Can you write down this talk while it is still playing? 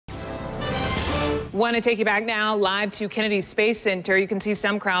Want to take you back now live to Kennedy Space Center. You can see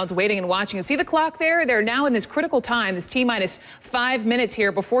some crowds waiting and watching. You see the clock there? They're now in this critical time, this T-minus 5 minutes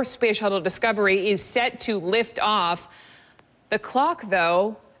here before Space Shuttle Discovery is set to lift off. The clock,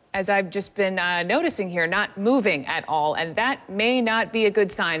 though, as I've just been noticing here, not moving at all. And that may not be a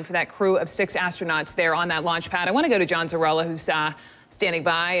good sign for that crew of 6 astronauts there on that launch pad. I want to go to John Zarella, who's standing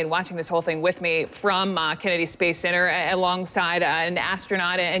by and watching this whole thing with me from Kennedy Space Center alongside an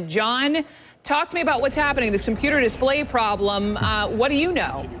astronaut. And John, talk to me about what's happening, this computer display problem. What do you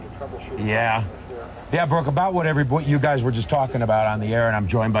know? Yeah, Brooke, about what you guys were just talking about on the air, and I'm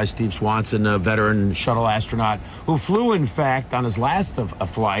joined by Steve Swanson, a veteran shuttle astronaut who flew, in fact, on his last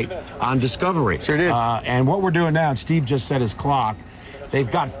flight on Discovery. Sure did. And what we're doing now, and Steve just set his clock, they've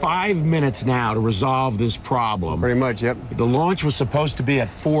got 5 minutes now to resolve this problem. Pretty much, yep. The launch was supposed to be at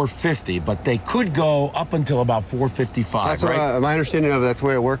 4:50, but they could go up until about 4:55, That's right? My understanding of it, that's the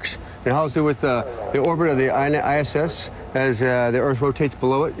way it works. It has to do with the orbit of the ISS as the Earth rotates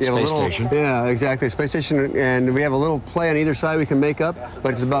below it. You have Space a little, station. Yeah, exactly. Space station, and we have a little play on either side we can make up,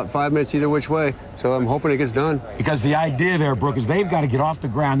 but it's about 5 minutes either which way. So I'm hoping it gets done. Because the idea there, Brooke, is they've got to get off the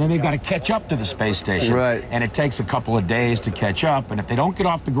ground, then they've got to catch up to the space station. Right. And it takes a couple of days to catch up, and if they don't get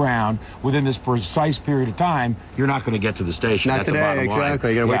off the ground within this precise period of time, you're not going to get to the station. Not That's today, the bottom exactly.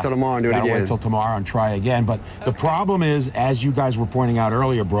 line. You got to wait till tomorrow and do it again. Wait till tomorrow and try again. But the problem is, as you guys were pointing out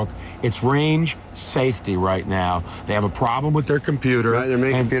earlier, Brooke, it's range safety right now. They have a problem with their computer. Right, their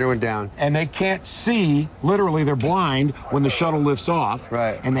main computer went down. And they can't see, literally they're blind when the shuttle lifts off.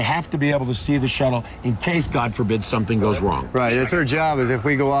 Right. And they have to be able to see the shuttle in case, God forbid, something goes wrong. Right, that's their job, is if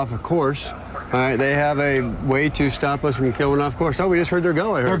we go off of course, all right, they have a way to stop us from going off course. Oh, we just heard their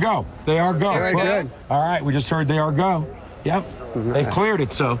go, I heard. They're go. They are go. All right, good. All right, we just heard they are go. Yep. They've cleared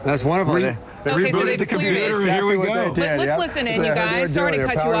it, so. That's wonderful. They Okay, so rebooted they've the cleared computer, it. and here we Exactly go. what they did. Let's listen in, you guys. Sorry to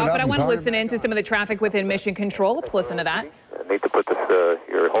cut you off, but I want to listen in to some of the traffic within Mission Control. Let's listen to that. I need to put this,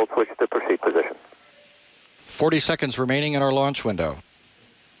 your hold switch to proceed position. 40 seconds remaining in our launch window.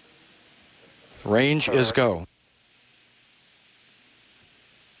 Range is go.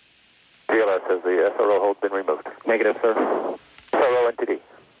 GLS, has the SRO hold been removed? Negative, sir. SRO NTD.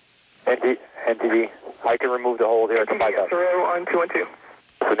 NTD. I can remove the hold here at the 5,000. SRO on 212.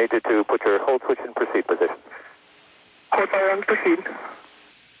 So needed to put your hold switch in proceed position. Hold fire on proceed.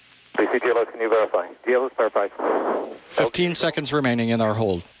 GLS, can you verify? GLS verified. 15 seconds remaining in our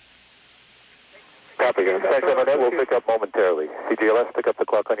hold. Copy. Check on that. We'll pick up momentarily. CGLS, pick up the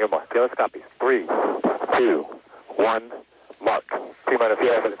clock on your mark. GLS copies. 3, 2, 1, mark. T-minus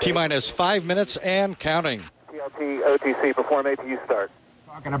 5 minutes. T-minus 5 minutes and counting. TLT, OTC, perform ATU start.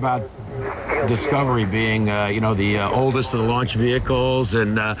 Talking about Discovery being, the oldest of the launch vehicles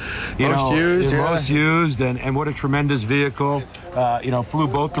and, most used, and what a tremendous vehicle. Flew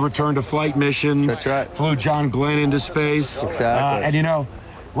both the return to flight missions. That's right. Flew John Glenn into space. Exactly. And,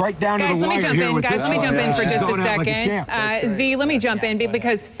 right down to the wire here with Guys, this let me jump in for just a going out like a second. champ. Z, let me jump in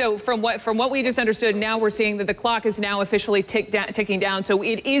because from what we just understood, now we're seeing that the clock is now officially ticking down. So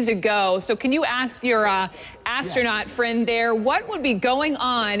it is a go. So can you ask your astronaut friend there what would be going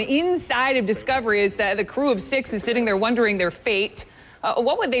on inside of Discovery as the crew of 6 is sitting there wondering their fate?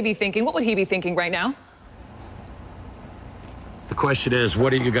 What would they be thinking? What would he be thinking right now? The question is,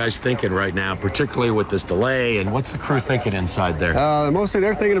 what are you guys thinking right now, particularly with this delay, and what's the crew thinking inside there? Mostly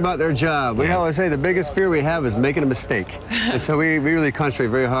they're thinking about their job. We always say the biggest fear we have is making a mistake. And so we really concentrate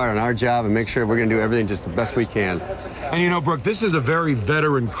very hard on our job and make sure we're going to do everything just the best we can. And Brooke, this is a very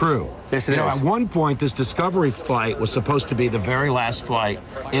veteran crew. Yes, it is. At one point, this Discovery flight was supposed to be the very last flight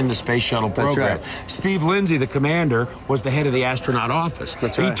in the Space Shuttle program. That's right. Steve Lindsay, the commander, was the head of the astronaut office.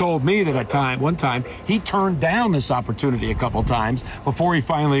 That's right. He told me that one time, he turned down this opportunity a couple times before he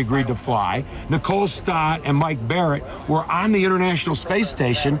finally agreed to fly. Nicole Stott and Mike Barrett were on the International Space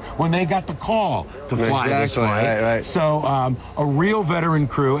Station when they got the call to fly this flight. Right. So a real veteran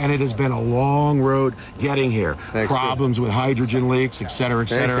crew, and it has been a long road getting here. Problems with hydrogen leaks, et cetera, et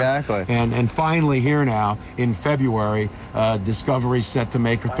cetera. Exactly. And finally here now in February, Discovery set to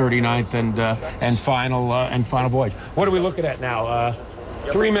make her 39th and final voyage. What are we looking at now?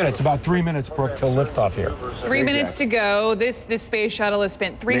 3 minutes, about 3 minutes, Brooke, till liftoff here. 3 minutes to go. This space shuttle has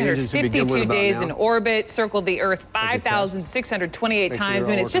spent 352 days in orbit, circled the Earth 5,628 times. I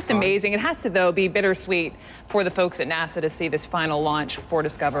mean, it's just amazing. It has to, though, be bittersweet for the folks at NASA to see this final launch for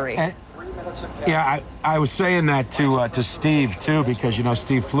Discovery. Yeah, I was saying that to Steve, too, because,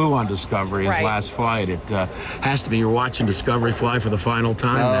 Steve flew on Discovery his last flight. It has to be you're watching Discovery fly for the final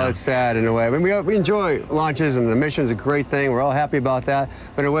time now. It's sad in a way. I mean, we enjoy launches, and the mission's a great thing. We're all happy about that.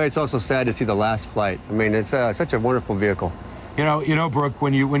 But in a way, it's also sad to see the last flight. I mean, it's such a wonderful vehicle. You know, Brooke,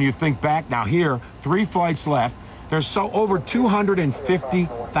 when you think back now, here 3 flights left. There's over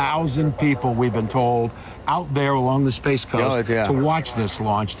 250,000 people, we've been told, out there along the Space Coast to watch this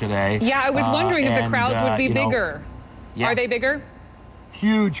launch today. Yeah, I was wondering if the crowds would be bigger. Are they bigger?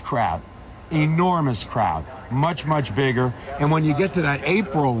 Huge crowd, enormous crowd, much, much bigger. And when you get to that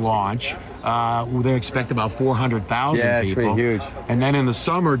April launch, they expect about 400,000 people. Yeah, it's pretty huge. And then in the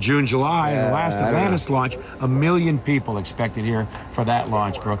summer, June, July, the last Atlantis launch, 1 million people expected here for that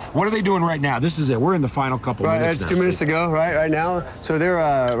launch, bro. What are they doing right now? This is it. We're in the final couple minutes. It's 2 minutes to go, right now. So they're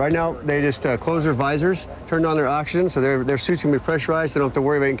right now they just closed their visors, turned on their oxygen, so their suits can be pressurized. They don't have to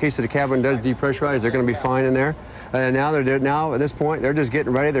worry about it in case the cabin does depressurize. They're going to be fine in there. And now at this point they're just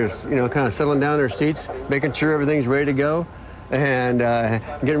getting ready. They're kind of settling down in their seats, making sure everything's ready to go. And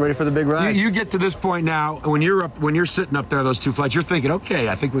getting ready for the big ride. You get to this point now, when you're sitting up there, those 2 flights, you're thinking, okay,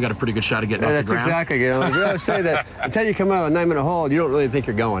 I think we got a pretty good shot of getting off the ground. That's exactly. I always say that until you come out of a 9-minute hold, you don't really think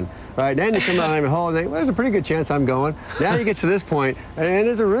you're going. Right? Then you come out of a 9-minute hold and think, well, there's a pretty good chance I'm going. Now you get to this point, and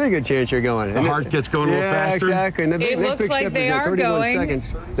there's a really good chance you're going. The heart gets going a little faster. Yeah, exactly. And the next big step is at 31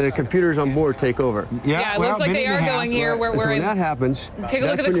 seconds, the computers on board take over. Yeah, it looks like they are going here. Where we're when that happens, take a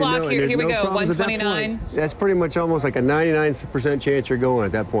look at the clock here. Here we go, 1:29. That's pretty much almost like a 99% chance you're going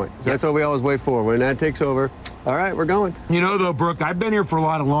at that point. So that's what we always wait for. When that takes over, all right, we're going. You know, though, Brooke, I've been here for a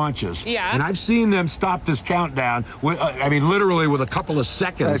lot of launches. Yeah. And I've seen them stop this countdown, with, literally with a couple of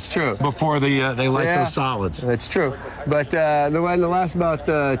seconds. That's true. Before they light those solids. That's true. But in the last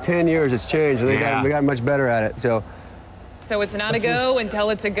about 10 years, it's changed. And we got much better at it. So it's not a go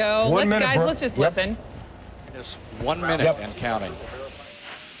until it's a go. Let's just listen. It's 1 minute and counting.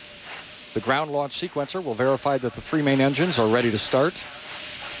 The ground launch sequencer will verify that the 3 main engines are ready to start.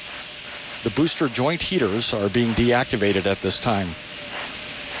 The booster joint heaters are being deactivated at this time.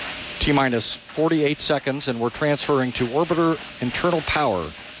 T-minus 48 seconds, and we're transferring to orbiter internal power.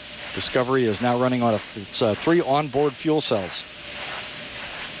 Discovery is now running on its 3 onboard fuel cells.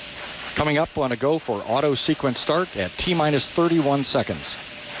 Coming up on a go for auto sequence start at T-minus 31 seconds.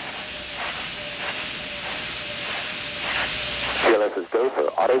 CLS is go for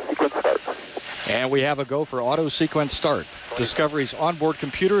auto sequence start. And we have a go for auto sequence start. Discovery's onboard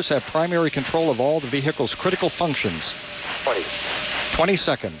computers have primary control of all the vehicle's critical functions. 20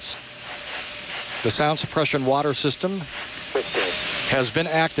 seconds. The sound suppression water system 15. has been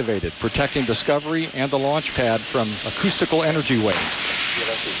activated, protecting Discovery and the launch pad from acoustical energy waves.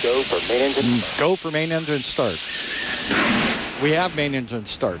 CLS is go for main engine. Go for main engine start. We have main engine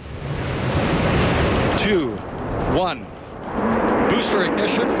start. 2, 1. Booster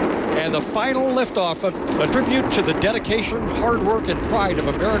ignition and the final liftoff, a tribute to the dedication, hard work, and pride of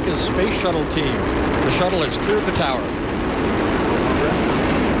America's space shuttle team. The shuttle has cleared the tower.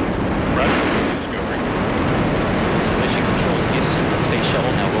 Mission Control Houston, the space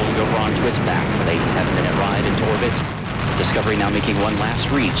shuttle now rolling over onto its back with a 10-minute ride into orbit. Discovery now making one last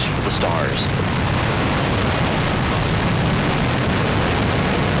reach for the stars.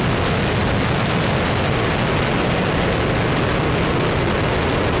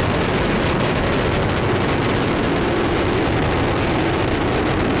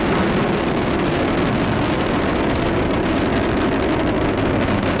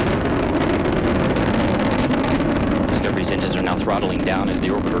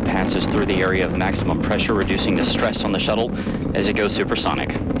 Through the area of maximum pressure, reducing the stress on the shuttle as it goes supersonic.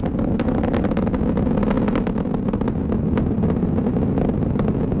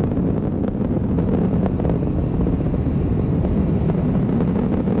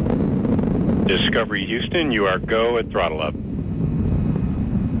 Discovery Houston, you are go at throttle up.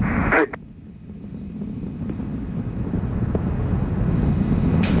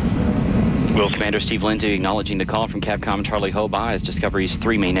 Commander Steve Lindsay acknowledging the call from Capcom Charlie Hobaugh as Discovery's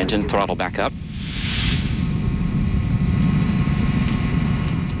 3 main engines throttle back up.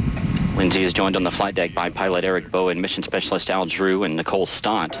 Lindsay is joined on the flight deck by pilot Eric Bowen, mission specialist Al Drew, and Nicole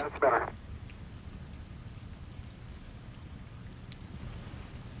Stott.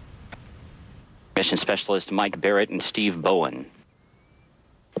 Mission specialist Mike Barrett and Steve Bowen.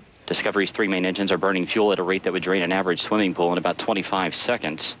 Discovery's 3 main engines are burning fuel at a rate that would drain an average swimming pool in about 25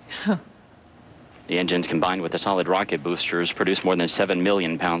 seconds. The engines, combined with the solid rocket boosters, produce more than 7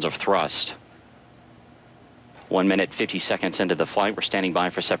 million pounds of thrust. 1 minute, 50 seconds into the flight, we're standing by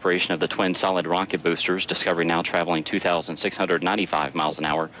for separation of the twin solid rocket boosters. Discovery now traveling 2,695 miles an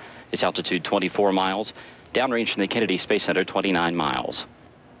hour. Its altitude 24 miles. Downrange from the Kennedy Space Center, 29 miles.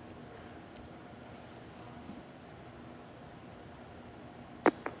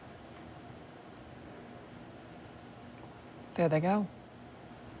 There they go.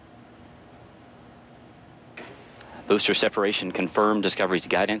 Booster separation confirmed. Discovery's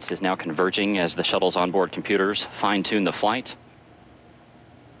guidance is now converging as the shuttle's onboard computers fine-tune the flight.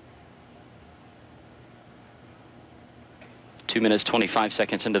 Two minutes, 25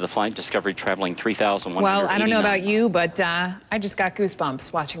 seconds into the flight, Discovery traveling 3,189. Well, I don't know about you, but I just got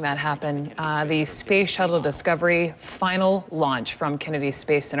goosebumps watching that happen. The Space Shuttle Discovery final launch from Kennedy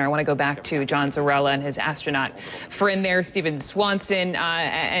Space Center. I want to go back to John Zarella and his astronaut friend there, Stephen Swanson.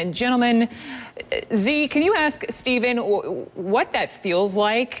 And gentlemen, Z, can you ask Stephen what that feels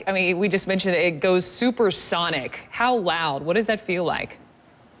like? I mean, we just mentioned it goes supersonic. How loud? What does that feel like?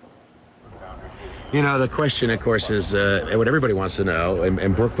 You know, the question, of course, is what everybody wants to know,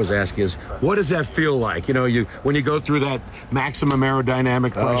 and Brooke was asking is, what does that feel like? You know, when you go through that maximum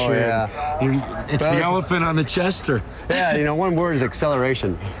aerodynamic pressure. Oh, yeah. It's the elephant on the chest, or? Yeah, you know, one word is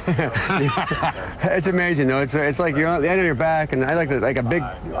acceleration. It's amazing, though. It's like you're on the end of your back, and I like a big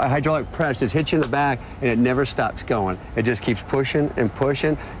hydraulic press just hits you in the back, and it never stops going. It just keeps pushing and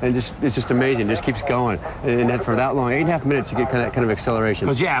pushing, and it's just amazing. It just keeps going. And then for that long, 8.5 minutes, you get kind of acceleration.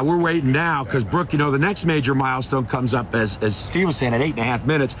 Because, yeah, we're waiting now, because, Brooke, you know, the next major milestone comes up, as Steve was saying, at 8.5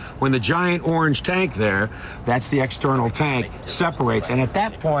 minutes, when the giant orange tank there, that's the external tank, separates. And at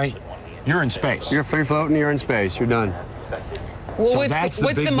that point, you're in space. You're free floating, you're in space, you're done. Well, So what's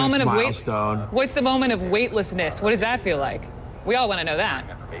the moment of what's the moment of weightlessness? What does that feel like? We all want to know that.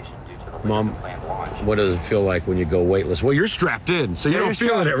 Mom, what does it feel like when you go weightless? Well, you're strapped in, so you don't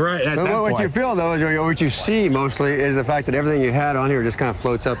feel it right at that point. What you feel, though, is what you see mostly is the fact that everything you had on here just kind of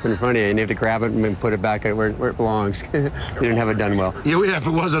floats up in front of you, and you have to grab it and put it back where it belongs. You didn't have it done well. Yeah, if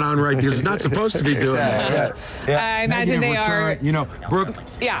it wasn't on right, because it's not supposed to be doing that. Yeah. I imagine they are. You know, Brooke.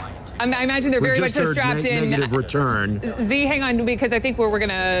 Yeah. I imagine they're very much so strapped in. Negative return. Z, hang on, because I think we're going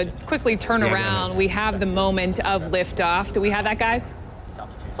to quickly turn around. We have the moment of liftoff. Do we have that, guys?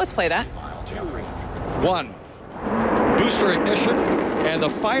 Let's play that. 1. Booster ignition and the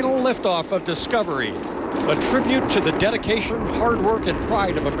final liftoff of Discovery. A tribute to the dedication, hard work, and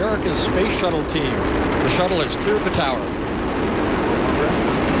pride of America's space shuttle team. The shuttle has cleared the tower.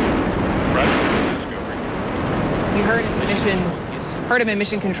 You heard him in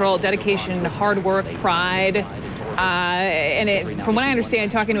mission control, dedication, hard work, pride. From what I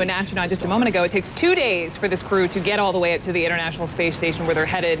understand, talking to an astronaut just a moment ago, it takes 2 days for this crew to get all the way up to the International Space Station where they're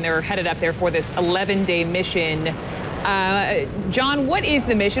headed, and they're headed up there for this 11-day mission. John, what is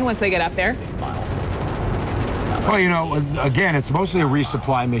the mission once they get up there? Well, you know, again, it's mostly a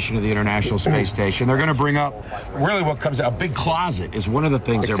resupply mission to the International Space Station. They're going to bring up, really what comes out, a big closet is one of the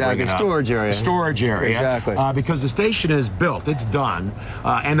things they're bringing up. Storage area. Storage area. Exactly. Because the station is built, it's done.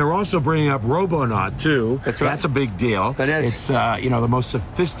 And they're also bringing up Robonaut, too. That's right. That's a big deal. That is. It's, you know, the most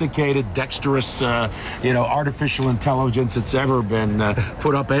sophisticated, dexterous, you know, artificial intelligence that's ever been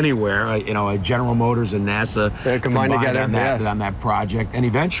put up anywhere. You know, General Motors and NASA combined together on that project. And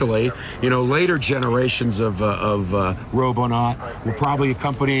eventually, you know, later generations of Robonaut will probably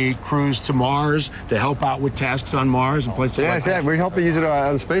accompany crews to Mars to help out with tasks on Mars and places like that. We're hoping to use it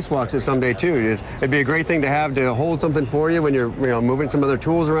on spacewalks someday too. It'd be a great thing to have to hold something for you when you're moving some other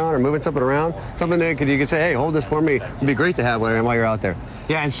tools around or moving something around. Something that you could say, hey, hold this for me. It'd be great to have while you're out there.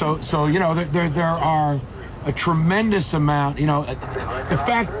 Yeah, and so you know, there are a tremendous amount, you know, the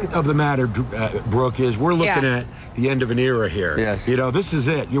fact of the matter, Brooke, is we're looking at the end of an era here. Yes. You know, this is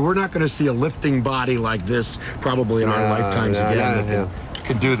it. We're not going to see a lifting body like this probably in our lifetimes again that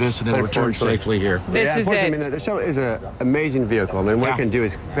can do this and then return safely here. This is it. I mean, the shuttle is an amazing vehicle. I mean, what it can do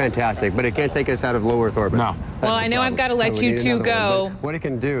is fantastic, but it can't take us out of low Earth orbit. No. Well, I know I've got to let you two go. What it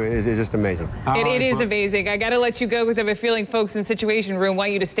can do is just amazing. It is amazing. I got to let you go because I have a feeling folks in Situation Room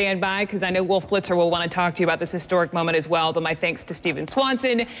want you to stand by because I know Wolf Blitzer will want to talk to you about this historic moment as well. But my thanks to Stephen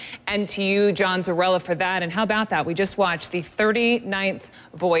Swanson and to you, John Zarella, for that. And how about that? We just watched the 39th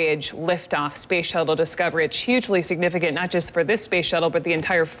voyage liftoff Space Shuttle Discovery. It's hugely significant, not just for this space shuttle, but the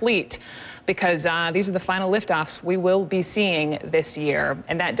entire fleet, because these are the final liftoffs we will be seeing this year.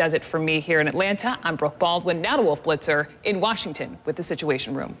 And that does it for me here in Atlanta. I'm Brooke Baldwin. Now to Wolf Blitzer in Washington with the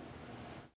Situation Room.